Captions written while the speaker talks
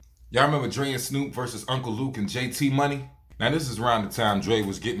Y'all remember Dre and Snoop versus Uncle Luke and JT Money? Now this is around the time Dre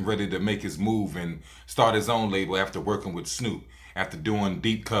was getting ready to make his move and start his own label after working with Snoop, after doing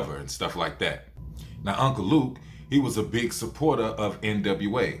deep cover and stuff like that. Now Uncle Luke, he was a big supporter of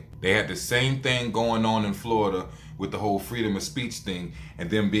NWA. They had the same thing going on in Florida with the whole freedom of speech thing and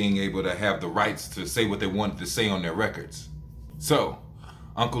them being able to have the rights to say what they wanted to say on their records. So,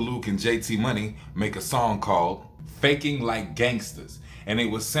 Uncle Luke and JT Money make a song called Faking Like Gangsters, and they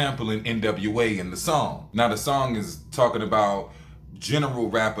was sampling NWA in the song. Now the song is talking about general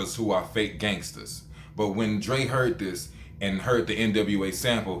rappers who are fake gangsters. But when Dre heard this and heard the NWA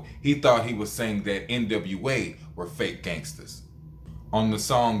sample, he thought he was saying that NWA were fake gangsters. On the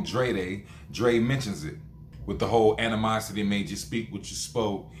song Dre Day, Dre mentions it with the whole animosity made you speak what you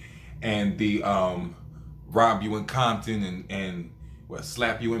spoke, and the rob you in Compton and what,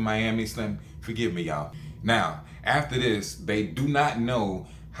 slap you in Miami. Slam, forgive me, y'all. Now, after this, they do not know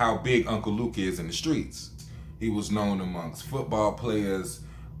how big Uncle Luke is in the streets. He was known amongst football players,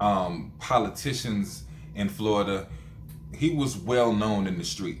 politicians in Florida. He was well known in the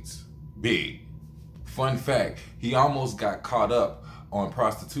streets. Big. Fun fact, he almost got caught up on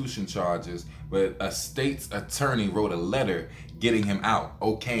prostitution charges, but a state's attorney wrote a letter getting him out,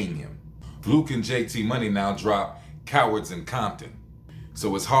 okaying him. Luke and JT Money now drop Cowards in Compton.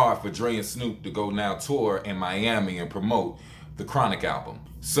 So it's hard for Dre and Snoop to go now tour in Miami and promote the Chronic album.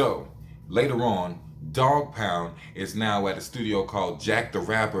 So later on, Dogg Pound is now at a studio called Jack the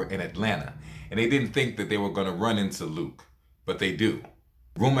Rapper in Atlanta. And they didn't think that they were going to run into Luke, but they do.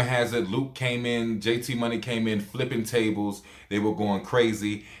 Rumor has it Luke came in, JT Money came in flipping tables. They were going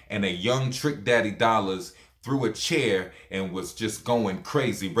crazy. And a young Trick Daddy Dollars threw a chair and was just going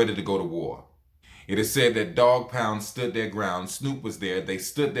crazy, ready to go to war. It is said that Dogg Pound stood their ground. Snoop was there. They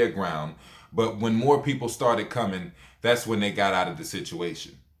stood their ground. But when more people started coming, that's when they got out of the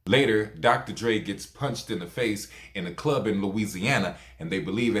situation. Later, Dr. Dre gets punched in the face in a club in Louisiana, and they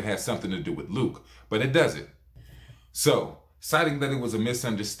believe it has something to do with Luke, but it doesn't. So, citing that it was a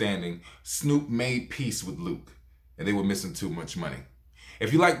misunderstanding, Snoop made peace with Luke, and they were missing too much money.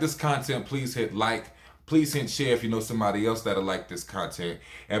 If you like this content, please hit like. Please hit share if you know somebody else that'll like this content.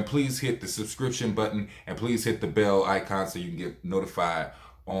 And please hit the subscription button, and please hit the bell icon so you can get notified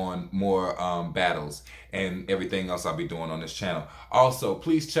on more battles and everything else I'll be doing on this channel. Also,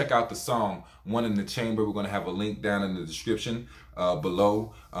 please check out the song One in the Chamber. We're going to have a link down in the description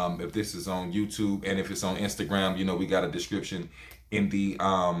below. If this is on YouTube, and if it's on Instagram, you know we got a description in the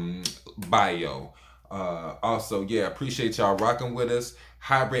bio. Also, yeah, appreciate y'all rocking with us.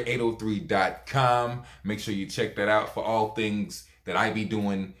 Hybrid803.com. Make sure you check that out for all things that I be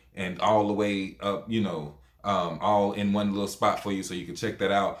doing, and all the way up, you know, all in one little spot for you, so you can check that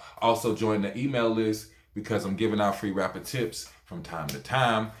out. Also, join the email list because I'm giving out free rapper tips from time to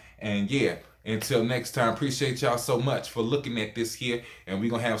time. And yeah, until next time, appreciate y'all so much for looking at this here, and we're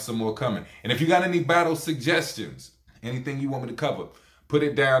gonna have some more coming. And if you got any battle suggestions, anything you want me to cover, put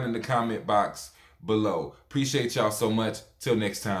it down in the comment box below. Appreciate y'all so much. Till next time.